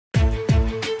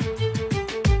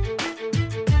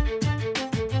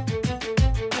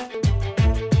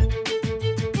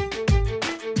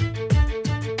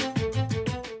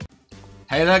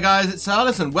Hey there guys, it's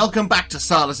Salis and welcome back to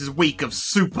Salis' Week of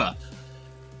Super.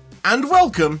 And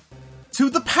welcome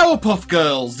to the Powerpuff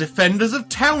Girls, Defenders of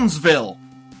Townsville.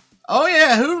 Oh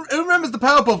yeah, who remembers the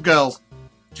Powerpuff Girls?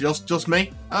 Just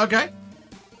me? Okay,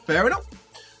 fair enough.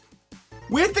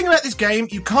 Weird thing about this game,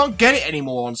 you can't get it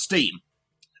anymore on Steam.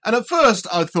 And at first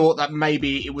I thought that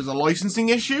maybe it was a licensing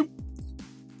issue.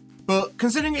 But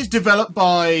considering it's developed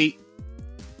by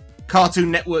Cartoon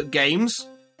Network Games,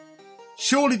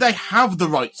 surely they have the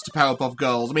rights to Powerpuff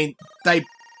Girls. I mean, they're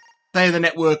the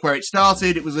network where it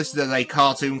started. It was listed as a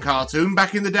cartoon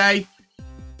back in the day.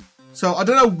 So I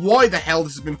don't know why the hell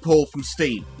this has been pulled from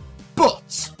Steam.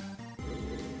 But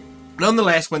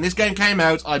nonetheless, when this game came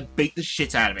out, I beat the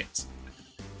shit out of it.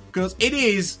 Because it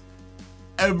is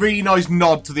a really nice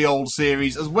nod to the old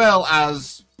series, as well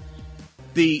as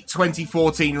the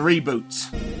 2014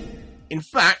 reboot. In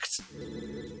fact,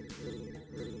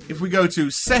 if we go to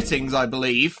settings, I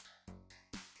believe,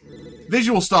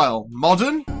 visual style,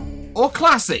 modern or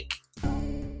classic.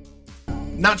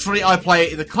 Naturally, I play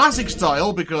it in the classic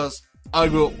style because I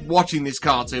grew up watching this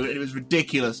cartoon and it was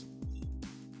ridiculous.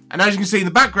 And as you can see in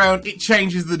the background, it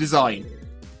changes the design.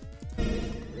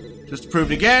 Just to prove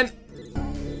it again.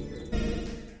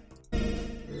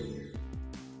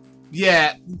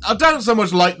 Yeah, I don't so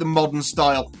much like the modern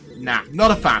style. Nah,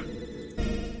 not a fan.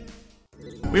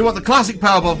 We want the classic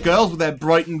Powerpuff Girls with their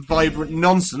bright and vibrant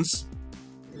nonsense.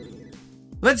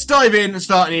 Let's dive in and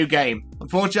start a new game.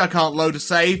 Unfortunately, I can't load a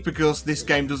save because this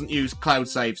game doesn't use cloud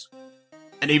saves.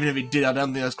 And even if it did, I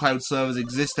don't think those cloud servers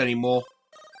exist anymore.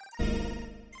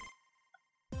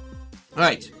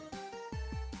 Right.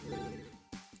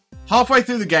 Halfway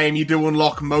through the game, you do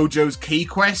unlock Mojo's Key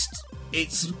Quest.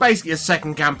 It's basically a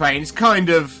second campaign. It's kind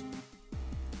of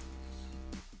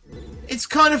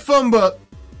fun, but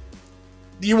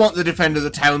you want the Defenders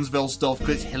of Townsville stuff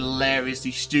because it's hilariously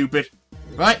stupid.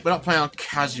 Right, we're not playing on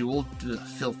casual.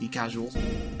 Filthy casuals.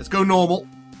 Let's go normal.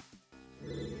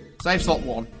 Save slot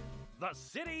 1. The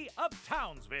city of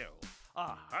Townsville.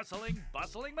 A hustling,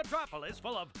 bustling metropolis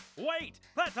full of... Wait!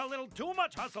 That's a little too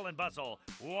much hustle and bustle.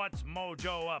 What's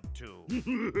Mojo up to?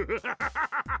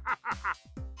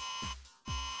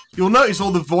 You'll notice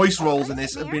all the voice roles in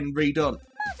this have been redone.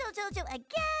 Mojo-jojo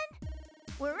again?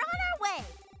 We're on our way.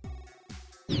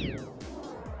 You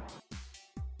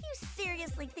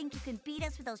seriously think you can beat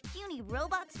us with those puny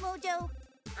robots, Mojo?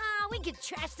 We could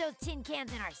trash those tin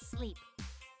cans in our sleep.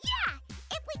 Yeah,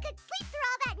 if we could sleep through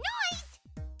all that noise!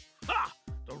 Ha!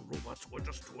 The robots were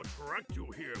just to attract you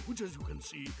here, which as you can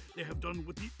see, they have done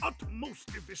with the utmost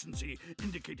efficiency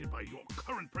indicated by your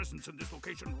current presence in this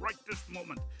location right this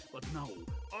moment. But now,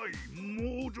 I,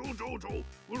 mojo-jojo,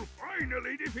 will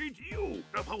finally defeat you,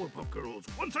 the Powerpuff Girls,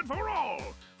 once and for all!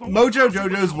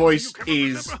 mojo-jojo's voice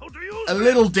is a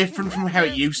little different from how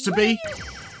it used to be.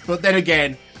 But then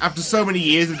again, after so many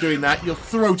years of doing that, your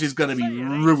throat is going to be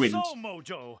ruined. So,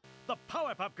 Mojo, the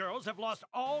Powerpuff Girls have lost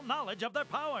all knowledge of their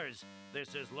powers.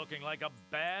 This is looking like a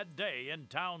bad day in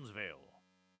Townsville.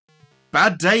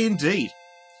 Bad day indeed.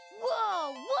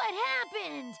 Whoa, what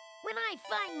happened? When I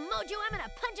find Mojo, I'm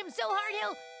gonna punch him so hard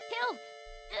he'll...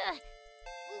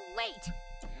 Wait,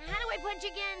 how do I punch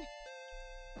again?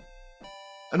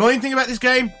 Annoying thing about this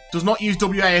game, does not use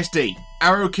WASD.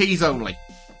 Arrow keys only.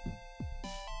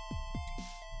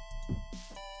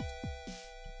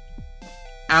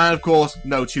 And of course,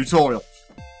 no tutorial.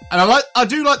 And I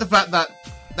do like the fact that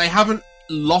they haven't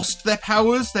lost their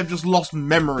powers, they've just lost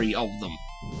memory of them.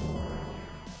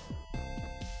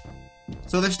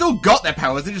 So they've still got their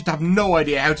powers, they just have no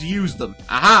idea how to use them.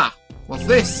 Aha! What's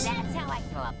this? That's how I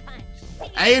throw a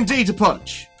punch. A and D to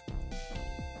punch.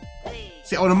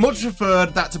 See, I would have much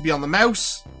preferred that to be on the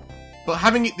mouse, but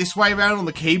having it this way around on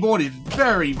the keyboard is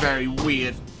very, very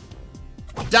weird.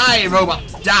 Die,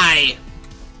 robots, die!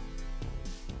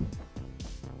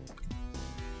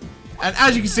 And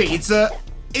as you can see, it's a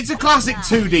classic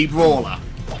 2D brawler.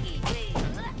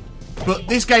 But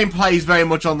this game plays very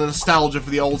much on the nostalgia for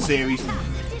the old series.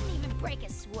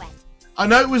 I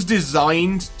know it was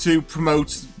designed to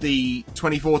promote the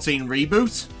 2014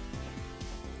 reboot,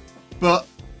 but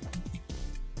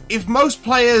if most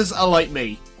players are like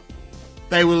me,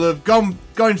 they will have gone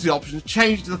into the options,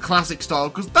 changed to the classic style,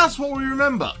 because that's what we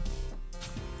remember.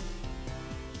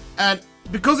 And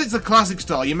because it's a classic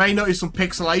style, you may notice some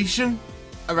pixelation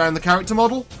around the character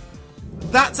model.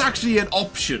 That's actually an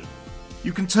option.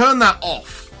 You can turn that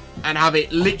off and have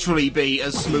it literally be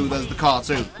as smooth as the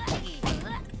cartoon.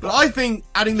 But I think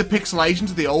adding the pixelation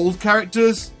to the old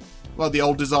characters, well, the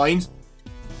old designs,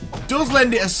 does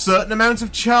lend it a certain amount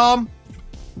of charm.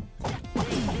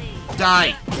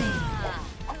 Die.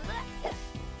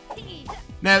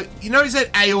 Now, you know it said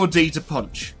A or D to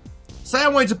punch. Say I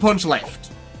wanted to punch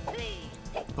left.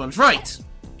 Punch right.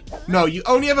 No, you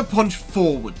only ever punch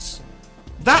forwards.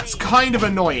 That's kind of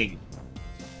annoying.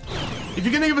 If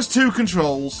you're going to give us 2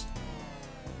 controls,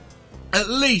 at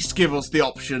least give us the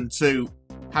option to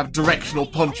have directional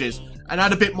punches and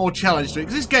add a bit more challenge to it,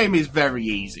 because this game is very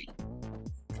easy.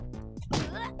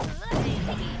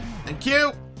 Thank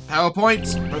you.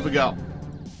 PowerPoint. What have we got?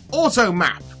 Auto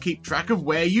map. Keep track of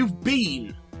where you've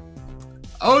been.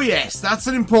 Oh yes, that's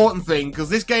an important thing, because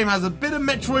this game has a bit of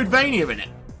Metroidvania in it.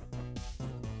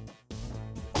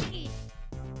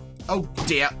 Oh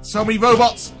dear, so many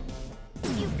robots.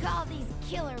 You call these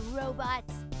killer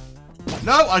robots?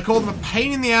 No, I call them a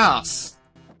pain in the ass.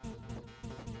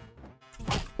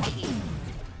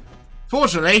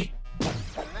 Fortunately,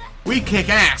 we kick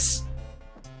ass.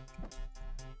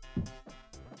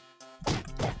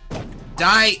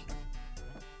 Die.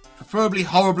 Preferably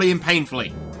horribly and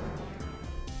painfully.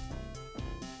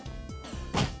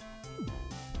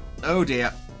 Oh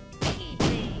dear.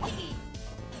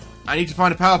 I need to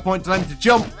find a PowerPoint to let me to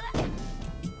jump.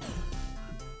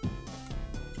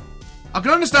 I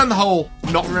can understand the whole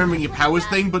not remembering your powers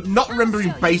thing, but not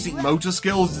remembering basic motor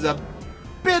skills is a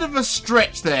bit of a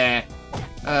stretch there,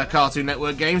 Cartoon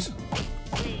Network games.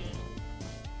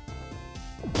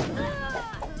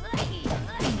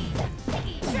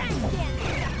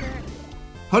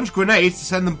 Punch grenades to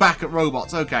send them back at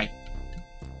robots, okay.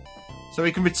 So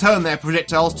we can return their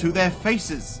projectiles to their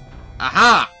faces.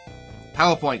 Aha!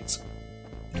 PowerPoint.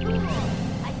 Cool.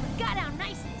 I forgot how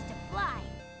nice it is to fly.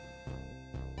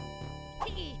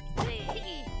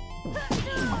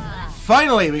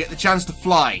 Finally, we get the chance to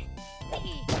fly.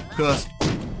 Because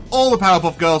all the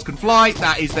Powerpuff Girls can fly,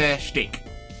 that is their shtick.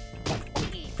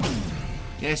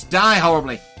 Yes, die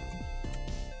horribly.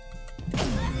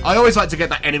 I always like to get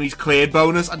that enemies cleared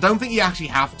bonus. I don't think you actually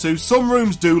have to. Some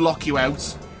rooms do lock you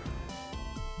out.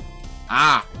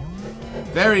 Ah.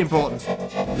 Very important.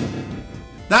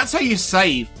 That's how you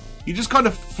save. You just kind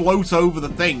of float over the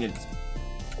thing.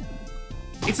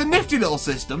 It's a nifty little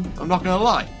system, I'm not going to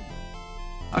lie.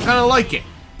 I kind of like it.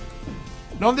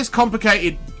 Not this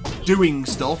complicated doing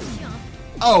stuff.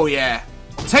 Oh yeah.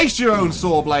 Taste your own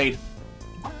saw blade.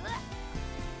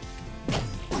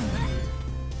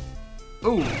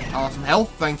 Ooh, awesome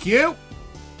health, thank you.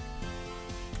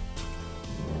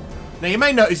 Now you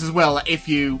may notice as well that if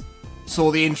you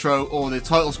saw the intro or the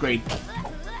title screen,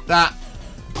 that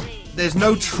there's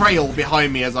no trail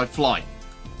behind me as I fly.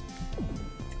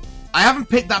 I haven't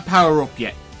picked that power up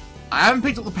yet. I haven't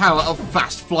picked up the power of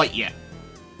fast flight yet.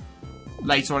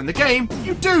 Later on in the game,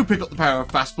 you do pick up the power of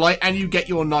fast flight and you get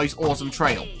your nice awesome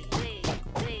trail.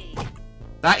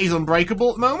 That is unbreakable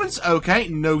at the moment. Okay,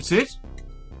 noted.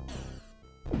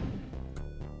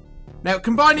 Now,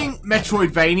 combining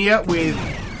Metroidvania with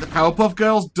the Powerpuff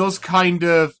Girls does kind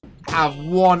of have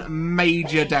one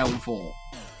major downfall.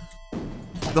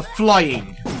 The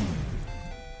flying.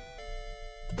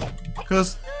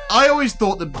 Because I always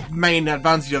thought the main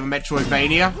advantage of a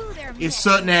Metroidvania is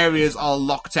certain areas are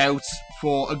locked out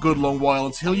for a good long while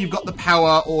until you've got the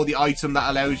power or the item that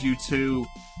allows you to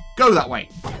go that way.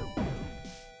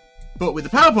 But with the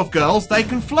Powerpuff Girls, they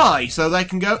can fly, so they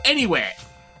can go anywhere.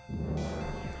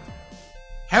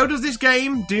 How does this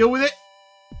game deal with it?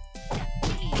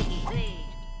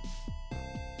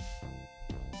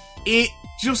 It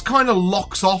just kind of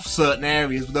locks off certain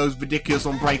areas with those ridiculous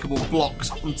unbreakable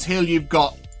blocks until you've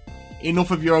got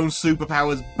enough of your own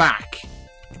superpowers back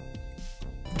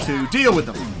to deal with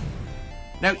them.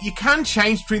 Now, you can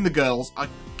change between the girls. I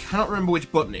cannot remember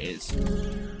which button it is.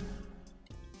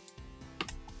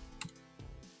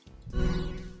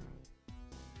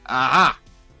 Aha!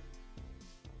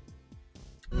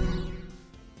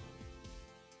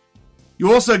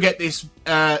 You also get this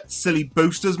silly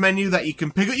boosters menu that you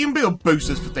can pick up. You can pick up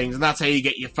boosters for things, and that's how you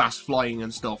get your fast flying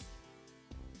and stuff.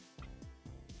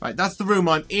 Right, that's the room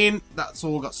I'm in. That's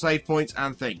all got save points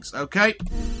and things. Okay.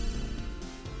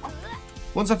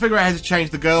 Once I figure out how to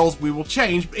change the girls, we will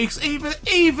change.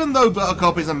 Even though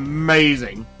Buttercup is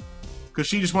amazing, because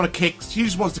she just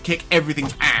wants to kick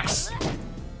everything's ass.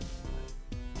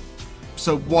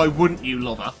 So why wouldn't you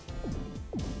love her?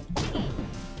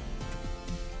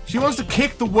 She wants to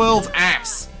kick the world's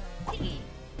ass.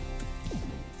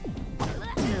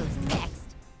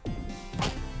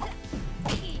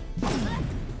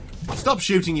 Stop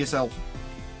shooting yourself.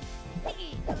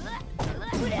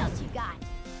 What else you got?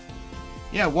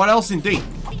 Yeah, what else indeed?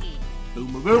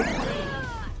 Boom, boom, boom.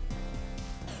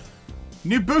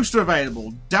 New booster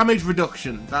available. Damage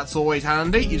reduction. That's always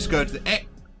handy. You just go to the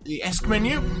ESC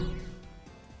menu.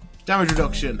 Damage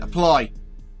reduction. Apply.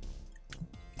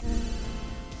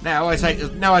 Now I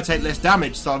take less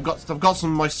damage, so I've got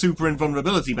some of my super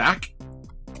invulnerability back.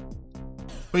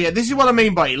 But yeah, this is what I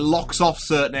mean by it locks off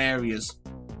certain areas.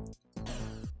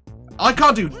 I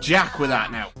can't do jack with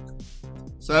that now.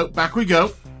 So back we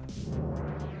go.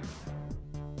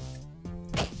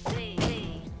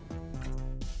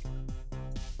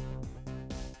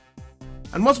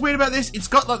 And what's weird about this, it's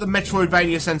got like the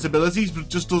Metroidvania sensibilities, but it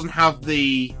just doesn't have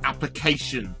the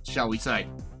application, shall we say.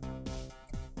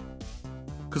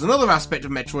 Because another aspect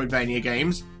of Metroidvania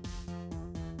games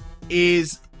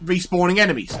is respawning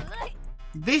enemies.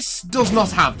 This does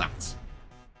not have that.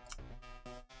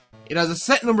 It has a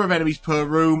set number of enemies per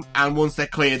room, and once they're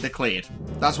cleared, they're cleared.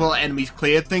 That's what the enemies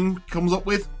cleared thing comes up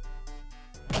with.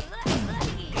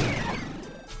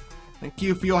 Thank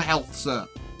you for your health, sir.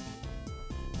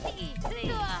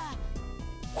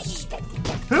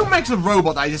 Who makes a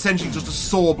robot that is essentially just a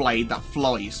saw blade that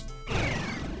flies?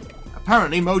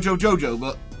 Apparently mojo-jojo,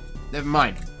 but never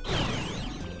mind.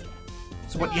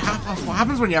 So what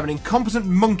happens when you have an incompetent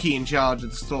monkey in charge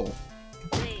of the store?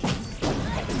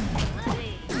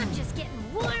 I'm just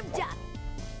getting warmed up.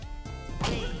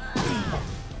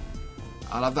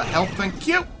 I'll have that health, thank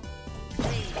you.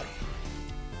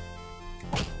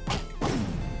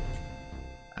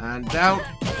 And down.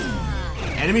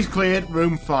 Enemies cleared,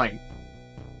 room fine.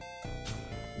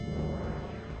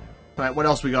 Right, what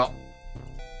else we got?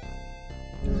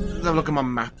 Let's have a look at my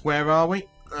map. Where are we?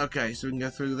 Okay, so we can go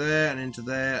through there and into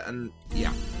there and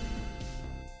yeah.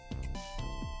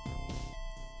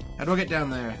 How do I get down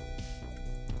there?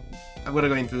 I've got to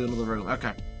go in through another room.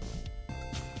 Okay.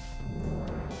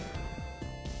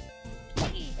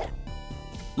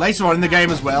 Later on in the game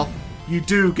as well, you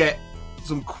do get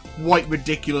some quite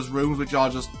ridiculous rooms which are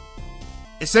just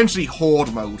essentially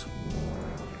horde mode.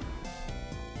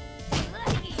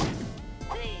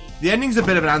 The ending's a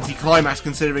bit of an anticlimax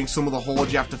considering some of the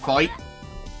hordes you have to fight.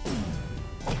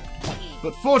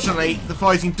 But fortunately, the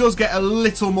fighting does get a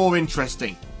little more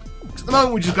interesting. Because at the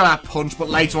moment we just got our punch, but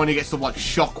later on you get stuff like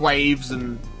shockwaves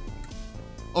and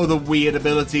other weird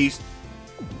abilities.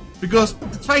 Because,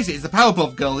 let's face it, it's the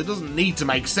Powerpuff Girls, it doesn't need to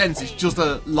make sense, it's just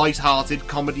a light-hearted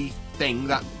comedy thing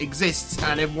that exists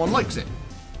and everyone likes it.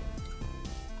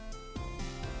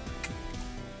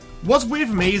 What's weird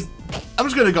for me is, I'm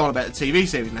just going to go on about the TV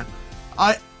series now.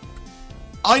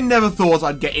 I never thought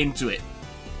I'd get into it.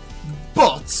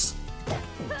 But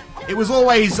it was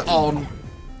always on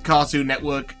Cartoon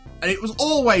Network, and it was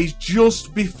always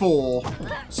just before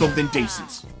something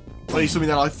decent. Or at least something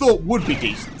that I thought would be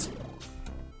decent.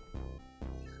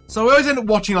 So I always end up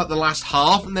watching like the last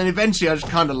half, and then eventually I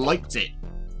just kind of liked it.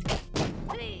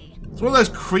 It's one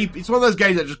of those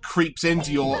games that just creeps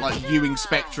into your like viewing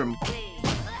spectrum.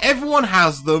 Everyone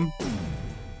has them.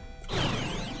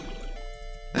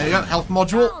 There you go, health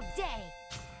module.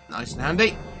 Nice and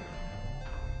handy.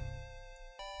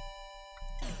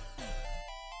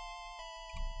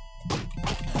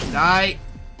 Die.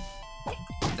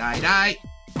 Die, die.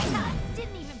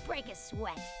 Didn't even break a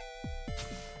sweat.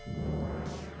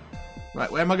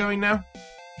 Right, where am I going now?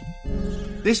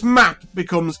 This map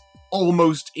becomes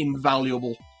almost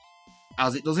invaluable.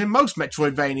 As it does in most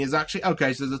Metroidvanias, actually.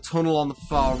 Okay, so there's a tunnel on the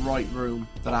far right room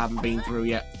that I haven't been through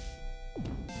yet.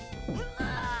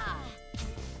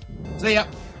 See ya.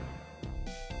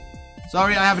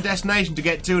 Sorry, I have a destination to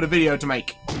get to and a video to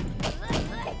make.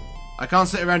 I can't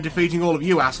sit around defeating all of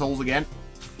you assholes again.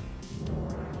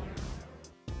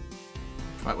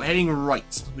 Right, we're heading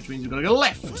right, which means we've got to go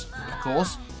left, of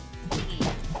course.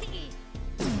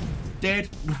 Dead.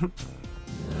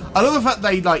 I love the fact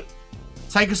they, like,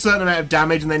 take a certain amount of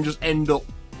damage and then just end up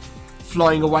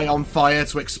flying away on fire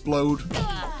to explode.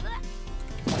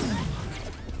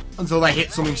 Until they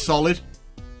hit something solid.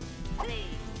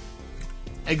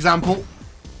 Example.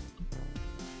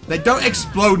 They don't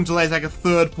explode until they take a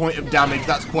third point of damage.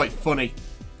 That's quite funny.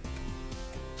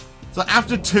 So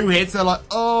after 2 hits, they're like,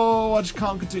 oh, I just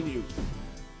can't continue.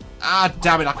 Ah,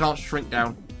 damn it, I can't shrink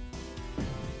down.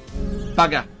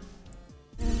 Bugger.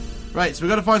 Right, so we've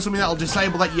got to find something that'll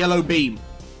disable that yellow beam.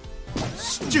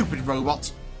 Stupid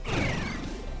robot.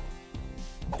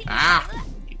 Ah,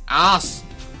 you ass.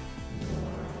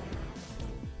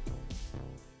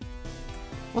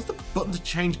 What's the button to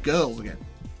change girls again?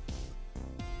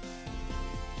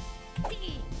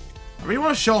 I really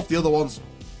want to show off the other ones.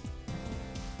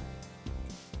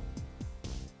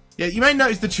 Yeah, you may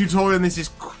notice the tutorial in this is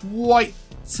quite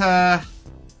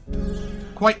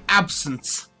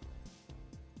absent.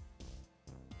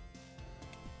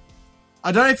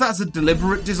 I don't know if that's a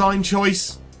deliberate design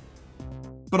choice,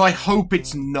 but I hope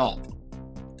it's not.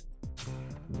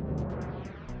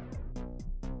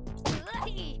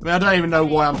 I mean, I don't even know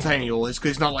why I'm telling you all this,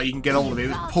 because it's not like you can get hold of it. It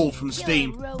was pulled from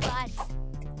Steam.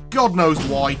 God knows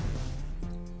why.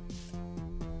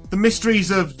 The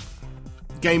mysteries of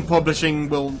game publishing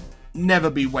will never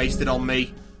be wasted on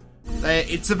me.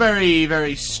 It's a very,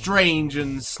 very strange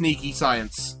and sneaky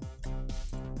science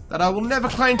that I will never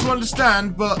claim to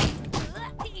understand, but...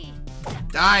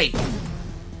 Die!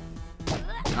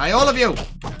 Die, all of you!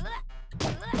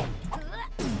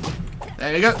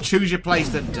 There you go, choose your place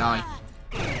to die.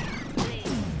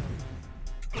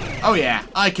 Oh yeah,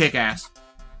 I kick ass.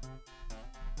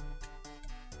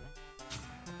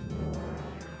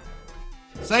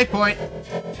 Save point.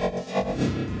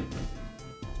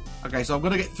 Okay, so I'm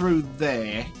gonna get through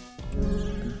there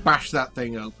and bash that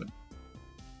thing open.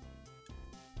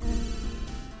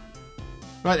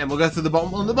 Right then, we'll go through the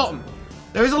bottom on the bottom.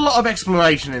 There is a lot of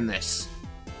exploration in this.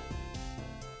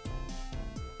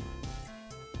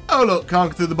 Oh look,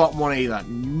 can't go through the bottom one either.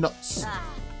 Nuts.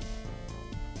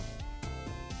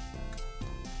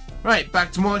 Right,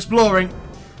 back to more exploring.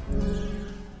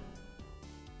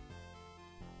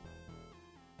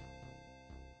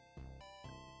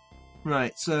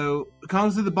 Right, so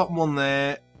can't through the bottom one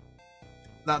there.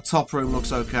 That top room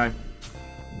looks okay.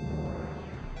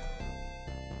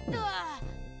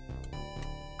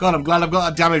 God, I'm glad I've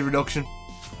got a damage reduction.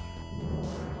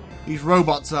 These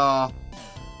robots are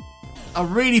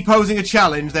really posing a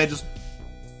challenge. They're just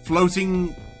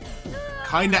floating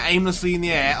kinda aimlessly in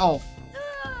the air. Oh,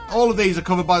 all of these are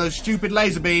covered by those stupid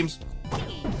laser beams.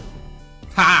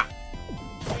 Ha!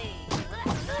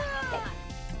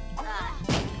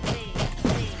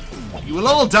 You will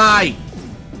all die!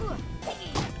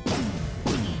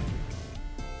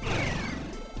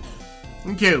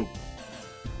 Thank you.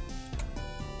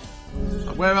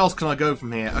 Where else can I go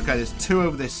from here? Okay, there's two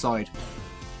over this side.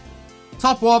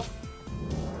 Top warp!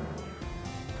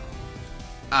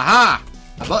 Aha!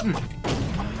 A button.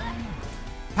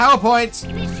 PowerPoint!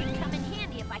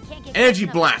 Energy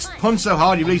blast. Punch so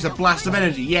hard you release a blast of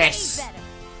energy. Yes!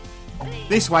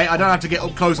 This way I don't have to get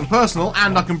up close and personal,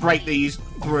 and I can break these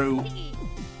through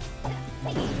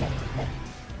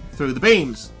the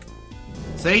beams.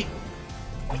 See?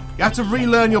 You have to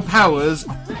relearn your powers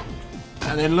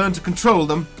and then learn to control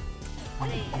them.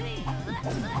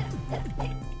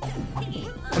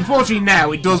 Unfortunately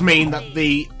now it does mean that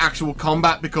the actual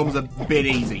combat becomes a bit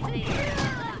easy.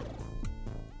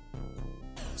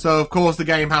 So of course the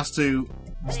game has to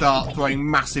start throwing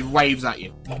massive waves at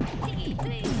you.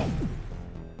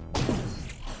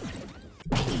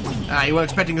 Ah, you weren't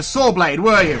expecting a saw blade,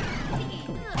 were you?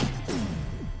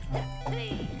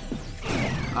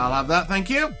 I'll have that, thank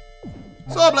you.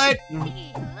 Saw blade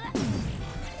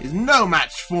is no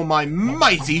match for my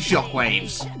mighty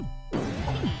shockwaves.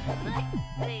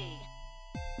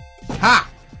 Ha!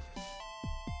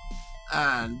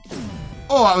 And...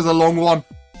 oh, that was a long one.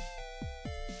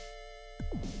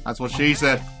 That's what she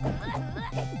said.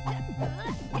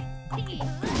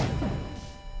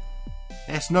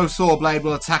 Yes, no saw blade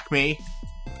will attack me.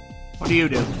 What do you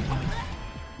do?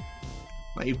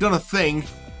 Well, you've done a thing.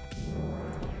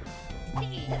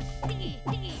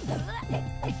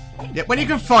 Yeah, when you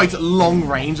can fight at long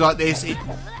range like this, it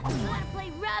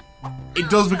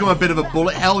does become a bit of a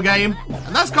bullet hell game,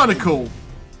 and that's kind of cool.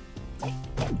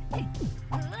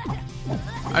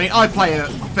 I mean, I play a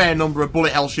fair number of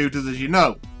bullet hell shooters, as you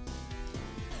know.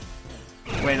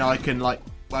 When I can, like,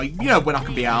 well, you know, when I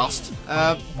can be arsed.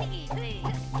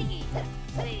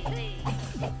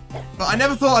 But I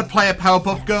never thought I'd play a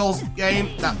Powerpuff Girls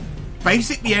game that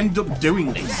basically ended up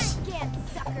doing this.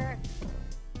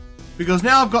 Because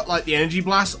now I've got, like, the energy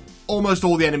blast, almost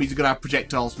all the enemies are going to have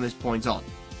projectiles from this point on.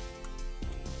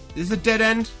 Is this a dead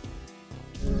end?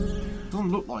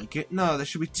 Doesn't look like it. No, there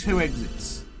should be two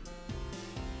exits.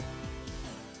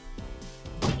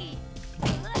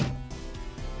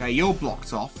 Okay, you're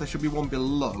blocked off. There should be one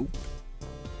below.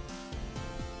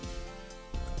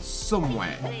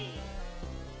 Somewhere.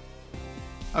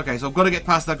 Okay, so I've got to get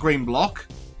past that green block.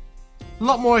 A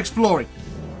lot more exploring.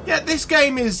 Yeah, this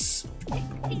game is...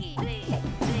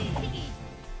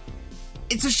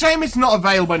 it's a shame it's not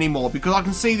available anymore, because I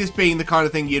can see this being the kind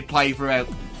of thing you'd play for about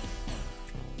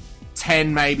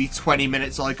 10, maybe 20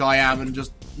 minutes like I am and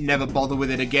just never bother with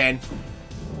it again.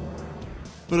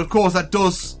 But of course that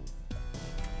does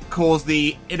cause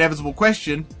the inevitable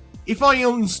question, if I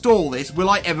uninstall this, will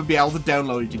I ever be able to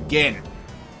download it again?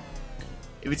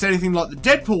 If it's anything like the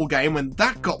Deadpool game, when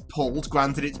that got pulled,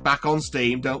 granted it's back on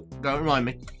Steam, don't remind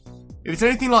me. If it's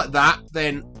anything like that,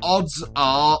 then odds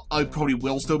are I probably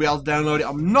will still be able to download it.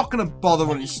 I'm not going to bother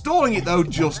on installing it though,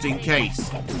 just in case.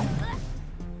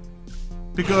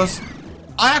 Because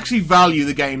I actually value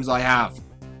the games I have.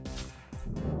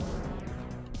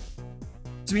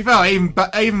 To be fair,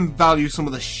 I even value some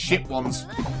of the shit ones.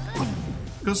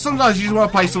 Because sometimes you just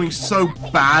want to play something so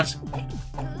bad,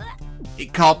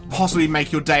 it can't possibly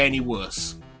make your day any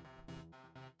worse.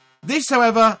 This,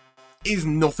 however, is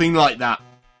nothing like that.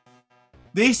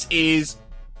 This is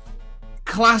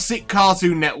classic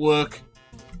Cartoon Network,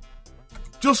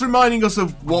 just reminding us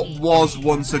of what was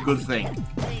once a good thing.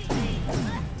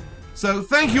 So,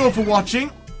 thank you all for watching,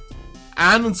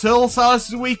 and until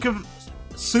Salis' week of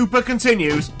Super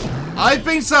continues, I've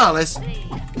been Salis.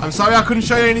 I'm sorry I couldn't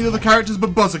show you any other characters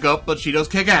but Buttercup, but she does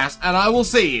kick ass, and I will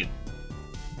see you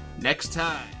next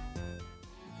time.